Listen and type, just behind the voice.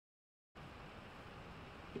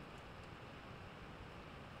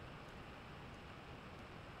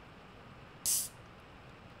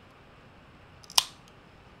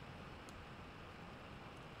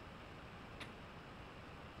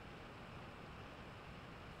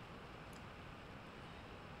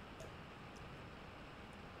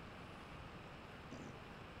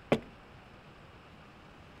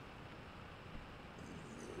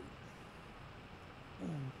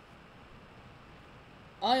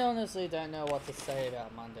I honestly don't know what to say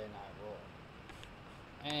about Monday Night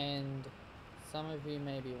Raw. And some of you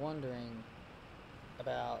may be wondering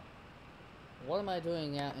about what am I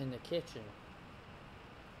doing out in the kitchen?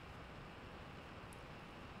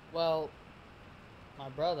 Well, my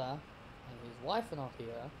brother and his wife are not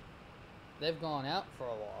here. They've gone out for a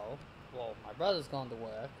while. Well, my brother's gone to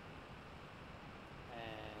work.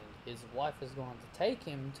 And his wife has gone to take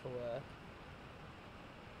him to work.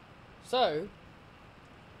 So,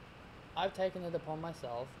 I've taken it upon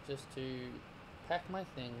myself just to pack my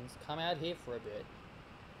things, come out here for a bit,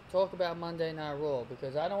 talk about Monday Night Raw,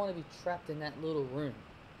 because I don't want to be trapped in that little room.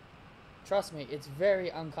 Trust me, it's very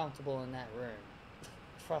uncomfortable in that room.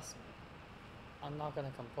 Trust me. I'm not going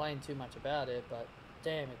to complain too much about it, but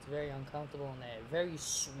damn, it's very uncomfortable in there. Very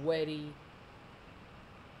sweaty.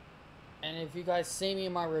 And if you guys see me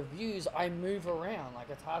in my reviews, I move around. Like,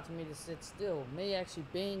 it's hard for me to sit still. Me actually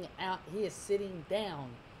being out here, sitting down,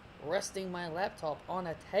 resting my laptop on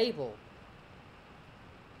a table.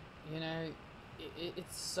 You know,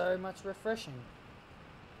 it's so much refreshing.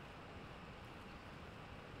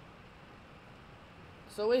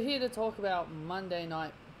 So we're here to talk about Monday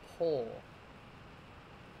Night Raw.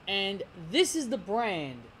 And this is the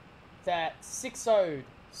brand that 6-0'd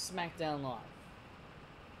SmackDown Live.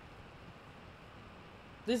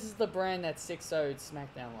 This is the brand that 6-0'd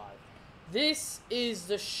SmackDown Live. This is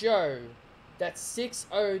the show that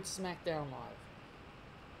 6-0'd SmackDown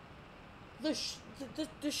Live.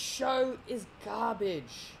 The show is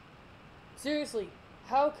garbage. Seriously,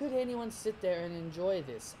 how could anyone sit there and enjoy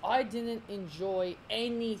this? I didn't enjoy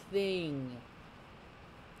anything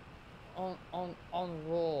on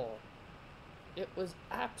Raw. It was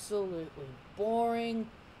absolutely boring.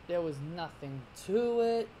 There was nothing to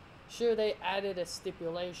it. Sure, they added a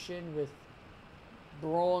stipulation with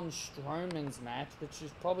Braun Strowman's match, which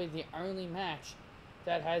is probably the only match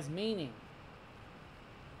that has meaning.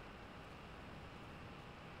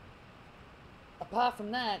 Apart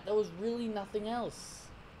from that, there was really nothing else.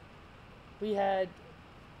 We had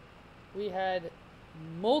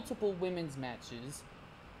multiple women's matches.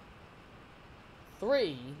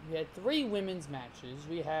 We had three women's matches.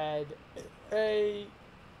 We had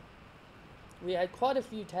quite a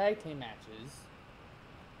few tag team matches.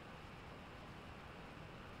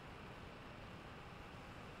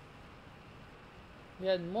 We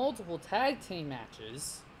had multiple tag team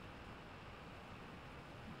matches.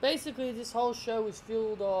 Basically, this whole show was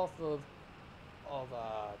filled off of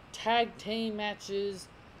tag team matches.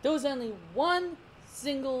 There was only one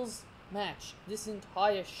singles match this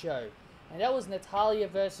entire show, and that was Natalya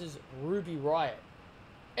versus Ruby Riott.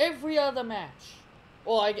 Every other match,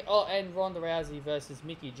 and Ronda Rousey versus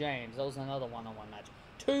Mickie James. That was another one-on-one match.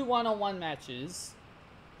 2 one-on-one matches,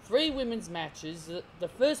 3 women's matches. The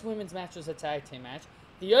first women's match was a tag team match.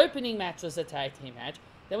 The opening match was a tag team match.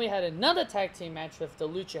 Then we had another tag team match with the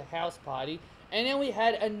Lucha House Party. And then we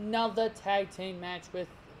had another tag team match with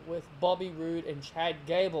Bobby Roode and Chad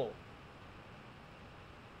Gable.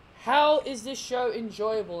 How is this show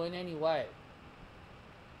enjoyable in any way?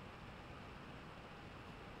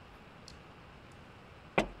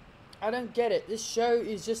 I don't get it. This show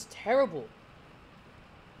is just terrible.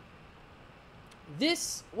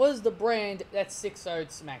 This was the brand that 6-0'd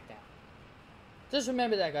SmackDown. Just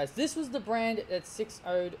remember that, guys. This was the brand that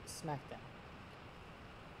 6-0'd SmackDown.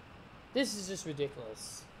 This is just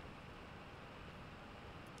ridiculous.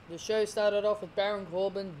 The show started off with Baron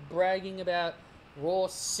Corbin bragging about Raw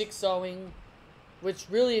 6-0'ing, which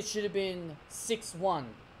really it should have been 6-1.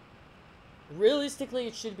 Realistically,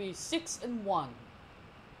 it should be 6-1.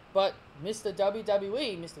 But Mr.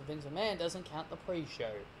 WWE, Mr. Vince McMahon, doesn't count the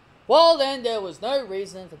pre-show. Well, then there was no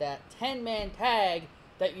reason for that 10-man tag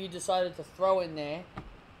that you decided to throw in there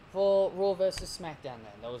for Raw vs. SmackDown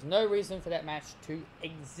then. There was no reason for that match to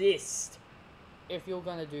exist if you're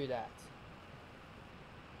going to do that.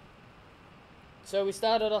 So we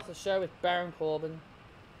started off the show with Baron Corbin.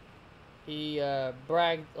 He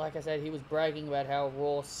bragged, like I said, he was bragging about how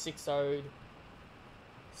Raw 6-0'd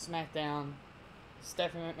SmackDown.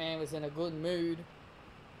 Stephanie McMahon was in a good mood.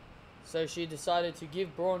 So she decided to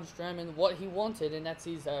give Braun Strowman what he wanted, and that's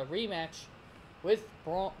his rematch with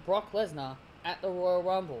Brock Lesnar at the Royal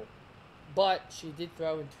Rumble. But she did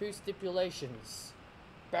throw in 2 stipulations.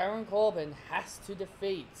 Baron Corbin has to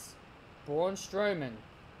defeat Braun Strowman.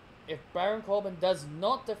 If Baron Corbin does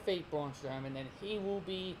not defeat Braun Strowman, then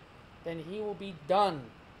he will be done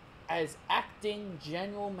as acting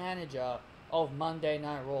general manager of Monday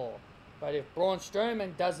Night Raw. But if Braun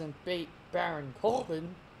Strowman doesn't beat Baron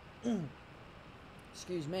Corbin,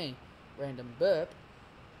 excuse me, random burp,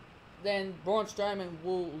 then Braun Strowman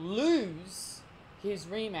will lose his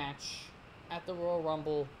rematch at the Royal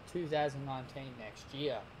Rumble 2019 next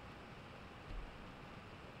year.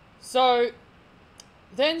 So,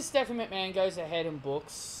 then Stephanie McMahon goes ahead and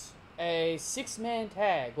books a 6-man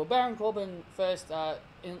tag. Well, Baron Corbin first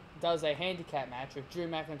does a handicap match with Drew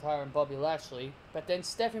McIntyre and Bobby Lashley, but then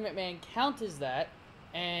Stephanie McMahon counters that,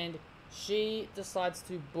 and she decides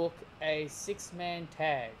to book a 6-man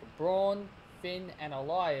tag. Braun, Finn, and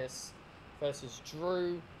Elias versus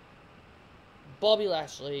Drew, Bobby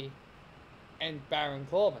Lashley, and Baron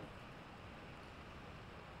Corbin.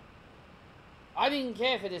 I didn't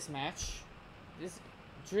care for this match.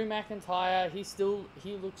 Drew McIntyre,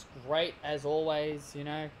 he looks great as always, you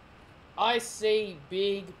know. I can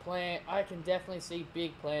definitely see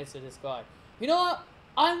big plans for this guy. You know what?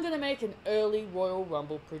 I'm going to make an early Royal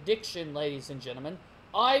Rumble prediction, ladies and gentlemen.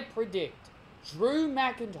 I predict Drew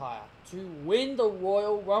McIntyre to win the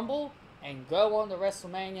Royal Rumble and go on to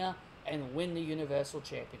WrestleMania and win the Universal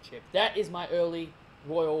Championship. That is my early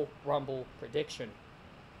Royal Rumble prediction.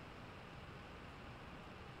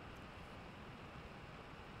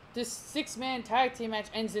 This 6-man tag team match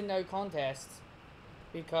ends in no contest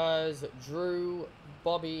because Drew,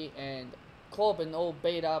 Bobby, and Corbin all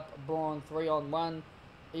beat up Braun 3-on-1.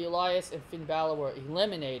 Elias and Finn Balor were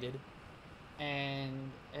eliminated,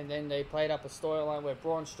 and then they played up a storyline where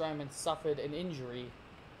Braun Strowman suffered an injury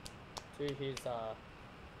to his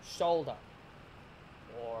shoulder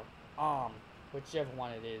or arm, whichever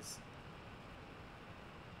one it is.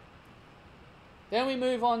 Then we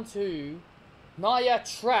move on to Nia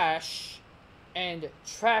Trash and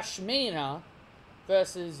Trashmina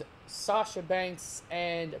versus Sasha Banks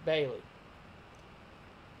and Bayley.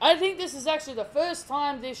 I think this is actually the first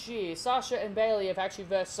time this year Sasha and Bayley have actually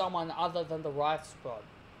versed someone other than the Riot Squad.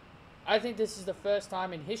 I think this is the first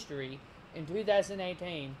time in history, in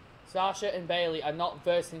 2018, Sasha and Bayley are not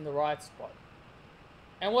versing the Riot Squad.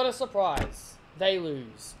 And what a surprise. They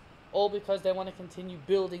lose. All because they want to continue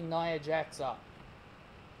building Nia Jax up.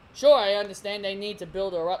 Sure, I understand they need to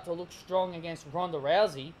build her up to look strong against Ronda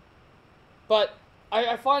Rousey. But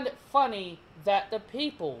I find it funny that the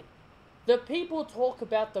people talk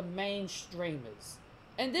about the mainstreamers.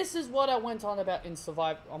 And this is what I went on about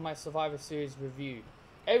on my Survivor Series review.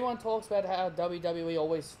 Everyone talks about how WWE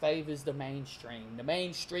always favors the mainstream. The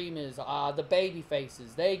mainstreamers are the baby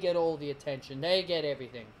faces. They get all the attention. They get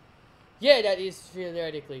everything. Yeah, that is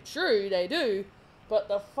theoretically true. They do. But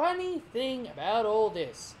the funny thing about all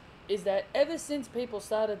this is that ever since people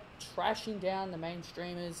started trashing down the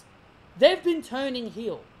mainstreamers, they've been turning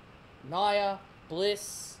heel. Nia,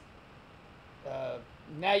 Bliss,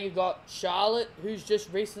 now you got Charlotte, who's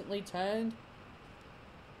just recently turned.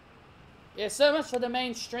 Yeah, so much for the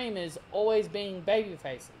mainstreamers always being baby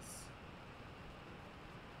faces.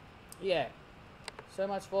 Yeah, so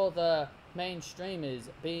much for the mainstreamers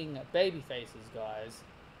being baby faces, guys.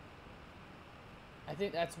 I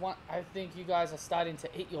think you guys are starting to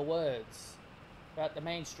eat your words about the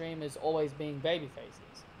mainstreamers always being baby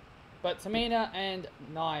faces. But Tamina and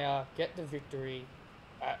Nia get the victory,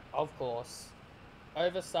 of course,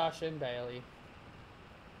 over Sasha and Bayley.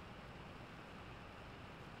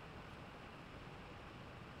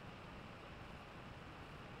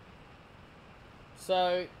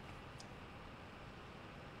 So,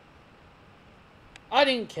 I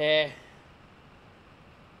didn't care.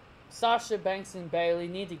 Sasha Banks and Bayley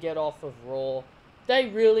need to get off of Raw. They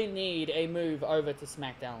really need a move over to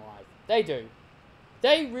SmackDown Live. They do.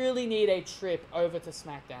 They really need a trip over to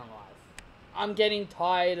SmackDown Live. I'm getting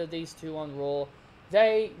tired of these two on Raw.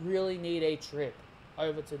 They really need a trip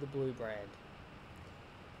over to the Blue brand.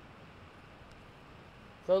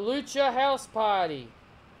 The Lucha House Party.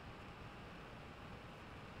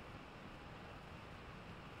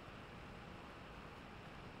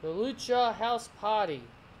 The Lucha House Party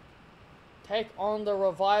take on the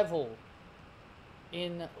Revival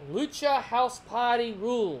in Lucha House Party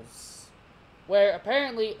rules, where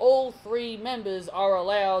apparently all 3 members are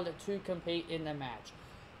allowed to compete in the match.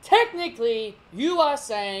 Technically, you are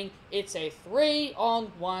saying it's a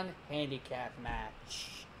 3-on-1 handicap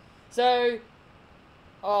match. So,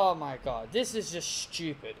 oh my god, this is just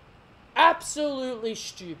stupid. Absolutely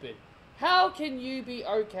stupid. How can you be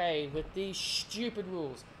okay with these stupid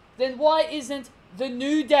rules? Then why isn't the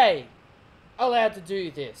New Day allowed to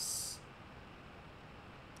do this?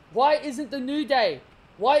 Why isn't the New Day?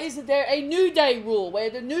 Why isn't there a New Day rule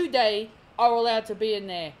where the New Day are allowed to be in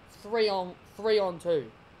there 3-on-2?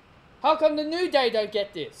 How come the New Day don't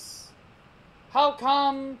get this? How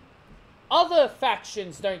come other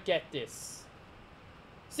factions don't get this?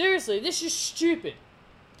 Seriously, this is stupid.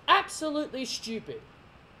 Absolutely stupid.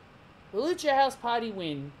 The Lucha House Party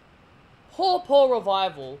win. poor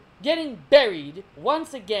Revival getting buried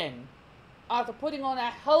once again after putting on a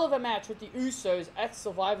hell of a match with the Usos at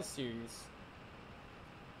Survivor Series.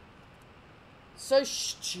 So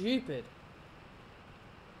stupid.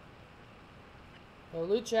 The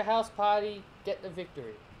Lucha House Party get the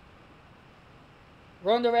victory.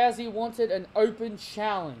 Ronda Rousey wanted an open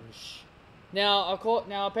challenge. Now,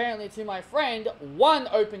 apparently to my friend, one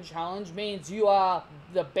open challenge means you are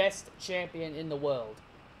the best champion in the world.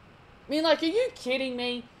 I mean, like, are you kidding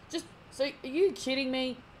me? Are you kidding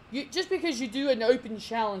me? Just because you do an open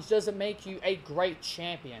challenge doesn't make you a great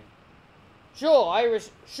champion. Sure,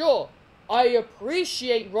 I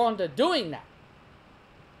appreciate Ronda doing that.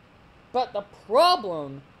 But the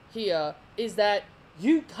problem here is that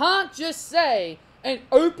you can't just say an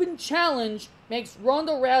open challenge makes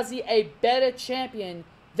Ronda Rousey a better champion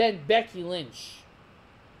than Becky Lynch.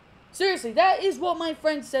 Seriously, that is what my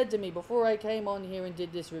friend said to me before I came on here and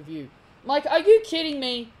did this review. I'm like, are you kidding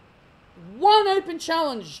me? One open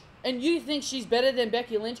challenge and you think she's better than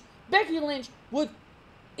Becky Lynch? Becky Lynch would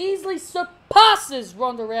easily surpasses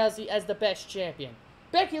Ronda Rousey as the best champion.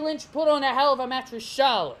 Becky Lynch put on a hell of a match with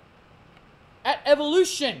Charlotte at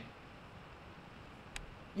Evolution.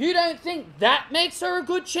 You don't think that makes her a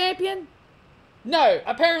good champion? No,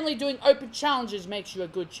 apparently doing open challenges makes you a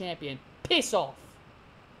good champion. Piss off.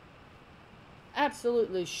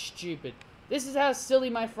 Absolutely stupid. This is how silly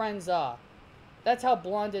my friends are. That's how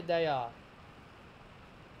blinded they are.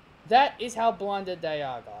 That is how blinded they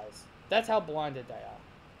are, guys. That's how blinded they are.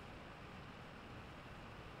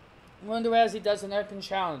 Ronda Rousey does an open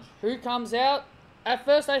challenge. Who comes out? At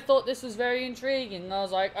first I thought this was very intriguing. And I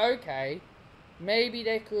was like, okay, maybe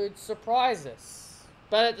they could surprise us.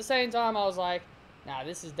 But at the same time I was like, nah,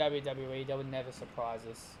 this is WWE. They would never surprise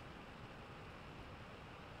us.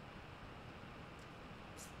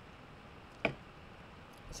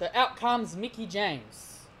 So out comes Mickie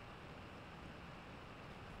James.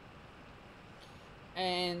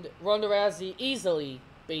 And Ronda Rousey easily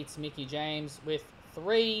beats Mickie James with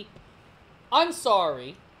 3, I'm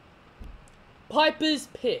sorry, Piper's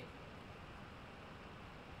Pit.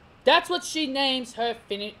 That's what she names her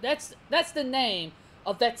finish. That's the name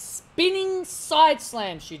of that spinning side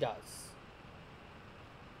slam she does.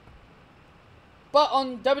 But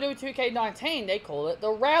on WWE 2K19, they call it the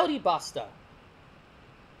Rowdy Buster.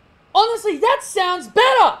 Honestly, that sounds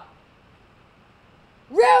better!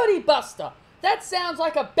 Rowdy Buster. That sounds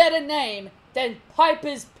like a better name than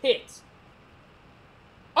Piper's Pit.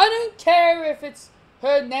 I don't care if it's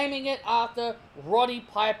her naming it after Roddy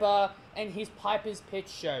Piper and his Piper's Pit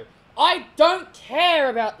show. I don't care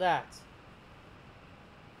about that.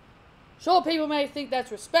 Sure, people may think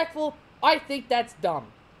that's respectful. I think that's dumb.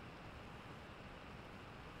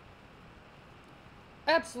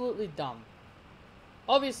 Absolutely dumb.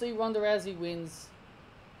 Obviously, Ronda Rousey wins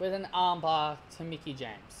with an armbar to Mickie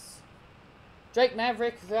James. Drake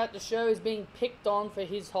Maverick throughout the show is being picked on for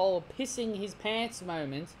his whole pissing his pants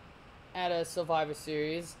moment at a Survivor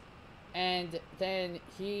Series. And then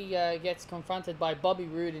he gets confronted by Bobby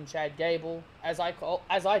Roode and Chad Gable, as I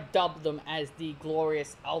dub them as the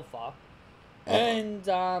Glorious Alpha. And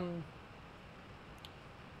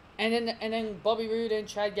then Bobby Roode and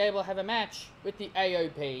Chad Gable have a match with the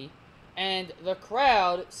AOP. And the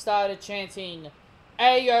crowd started chanting,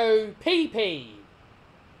 AOPP!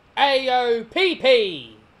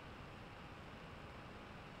 AOPP!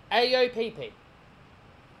 AOPP.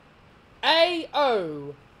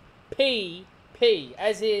 AOPP,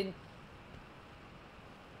 as in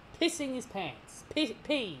pissing his pants.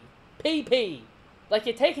 PP. Like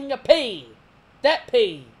you're taking a pee. That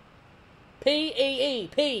pee.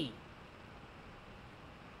 P-E-E-P.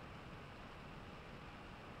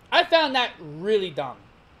 I found that really dumb.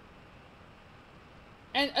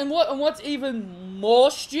 And what's even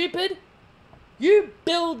more stupid, you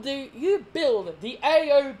build the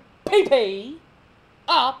AOPP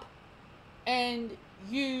up, and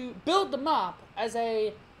you build them up as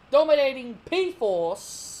a dominating P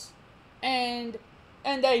force, and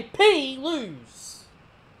they P lose.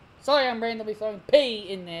 Sorry, I'm randomly throwing P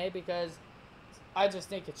in there because I just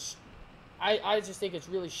think it's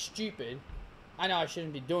really stupid. I know I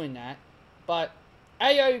shouldn't be doing that, but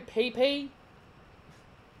AOPP,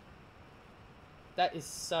 that is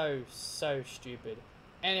so stupid.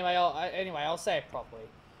 Anyway, I'll say it properly.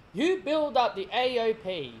 You build up the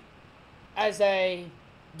AOP as a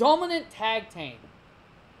dominant tag team,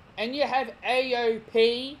 and you have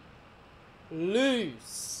AOP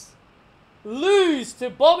lose to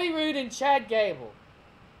Bobby Roode and Chad Gable.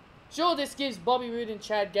 Sure, this gives Bobby Roode and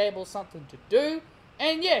Chad Gable something to do,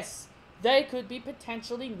 and yes, they could be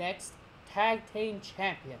potentially next tag team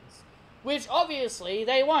champions. Which obviously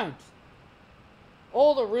they won't.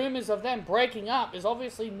 All the rumors of them breaking up is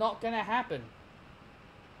obviously not going to happen.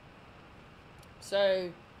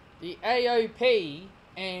 So, the AOP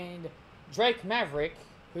and Drake Maverick,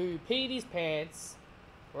 who peed his pants,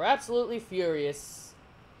 were absolutely furious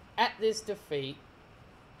at this defeat.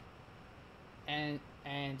 And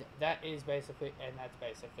that's basically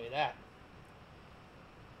that.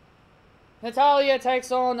 Natalya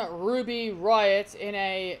takes on Ruby Riott in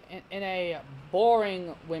a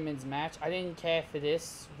boring women's match. I didn't care for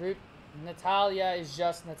this. Natalya is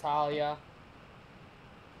just Natalya.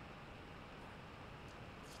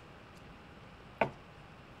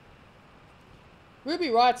 Ruby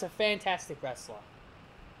Riott's a fantastic wrestler.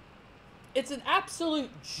 It's an absolute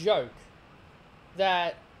joke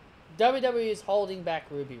that WWE is holding back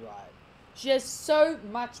Ruby Riott. She has so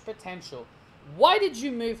much potential. Why did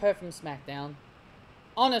you move her from SmackDown?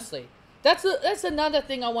 Honestly, that's another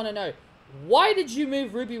thing I want to know. Why did you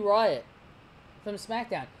move Ruby Riott from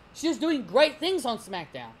SmackDown? She was doing great things on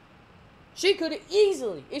SmackDown. She could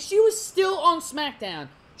easily, if she was still on SmackDown,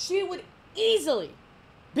 she would easily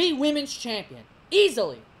be women's champion.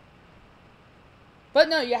 Easily. But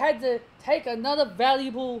no, you had to take another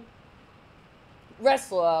valuable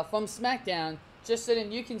wrestler from SmackDown just so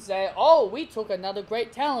then you can say, oh, we took another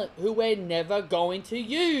great talent who we're never going to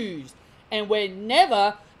use. And we're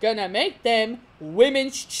never going to make them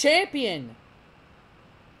women's champion.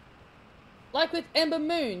 Like with Ember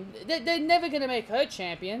Moon, they're never going to make her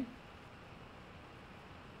champion.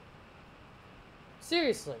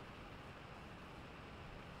 Seriously.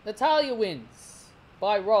 Natalya wins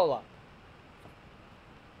by roll-up.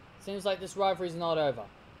 Seems like this rivalry's not over.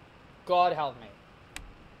 God help me.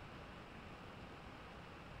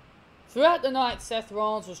 Throughout the night, Seth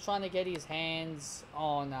Rollins was trying to get his hands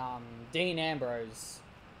on Dean Ambrose.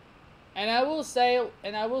 And I will say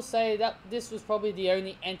that this was probably the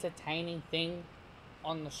only entertaining thing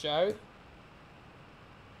on the show.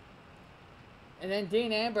 And then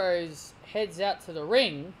Dean Ambrose heads out to the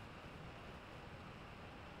ring.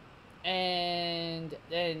 And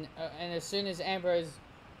as soon as Ambrose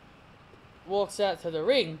walks out to the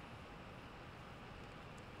ring,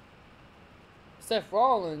 Seth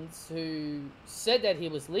Rollins, who said that he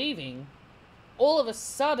was leaving, all of a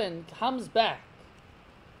sudden comes back.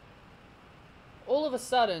 All of a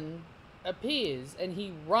sudden appears and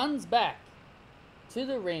he runs back to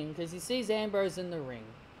the ring because he sees Ambrose in the ring.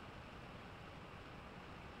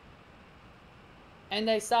 And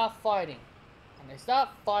they start fighting.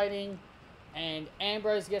 And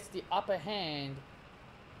Ambrose gets the upper hand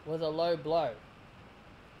with a low blow.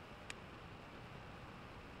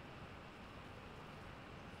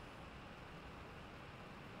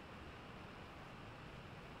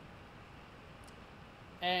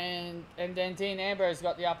 And then Dean Ambrose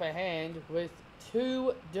got the upper hand with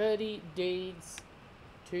 2 dirty deeds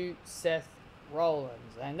to Seth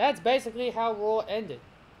Rollins. And that's basically how Raw ended.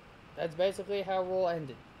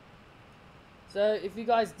 So if you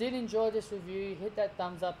guys did enjoy this review, hit that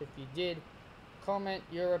thumbs up if you did. Comment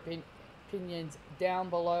your opinions down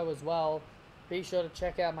below as well. Be sure to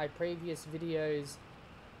check out my previous videos.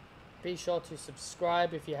 Be sure to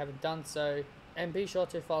subscribe if you haven't done so. And be sure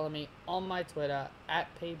to follow me on my Twitter at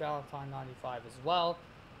pballantyne95 as well.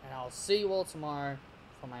 And I'll see you all tomorrow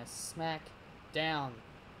for my SmackDown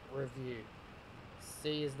review.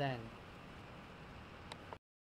 See you then.